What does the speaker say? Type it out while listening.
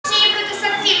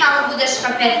ti malo budeš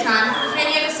kapetan?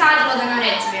 Meni je dosadilo da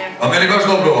naređujem. A meni baš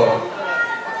dobro ovo.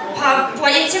 Pa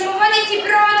bolje ćemo voditi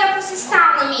brod ako se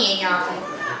stalno mijenjamo.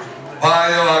 Pa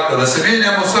je ovako, da se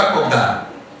mijenjamo svakog dana.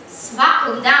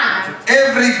 Svakog dana?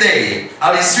 Every day,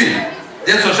 ali svi.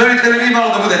 Djeco, želite li vi malo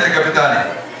da budete kapetani?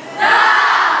 Da!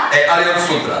 Ali od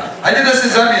sutra. Ajde da se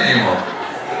zamijenimo.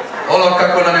 Ono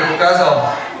kako nam je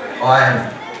pokazao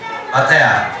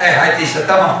Mateja. Hajde ti se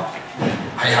tamo.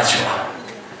 A ja ću vam.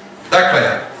 Dakle,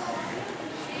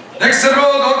 nek se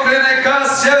brod okrene ka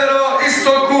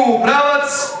sjevero-istoku,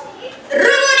 pravac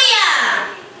Rumunija!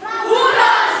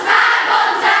 Punom snagom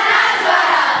za naš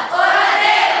varat,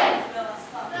 Rozaje!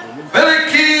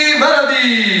 Veliki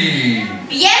Varadi!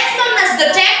 Pjesmom nas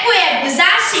dočekuje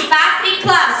Buzasi Patrik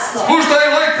Klasko. Spuštaj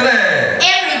lojtre!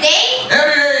 Every day?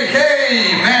 Every day,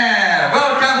 hey man!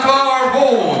 Welcome to our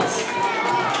boat!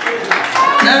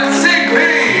 And sing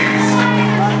please!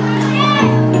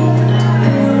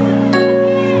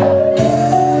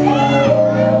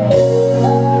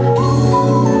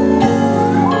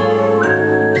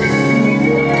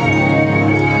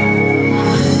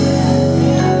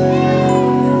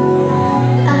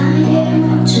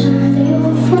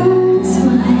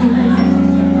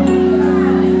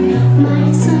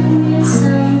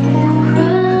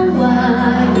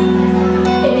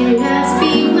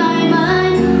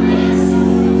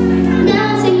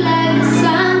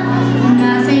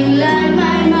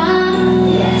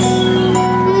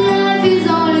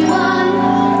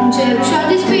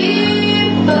 Just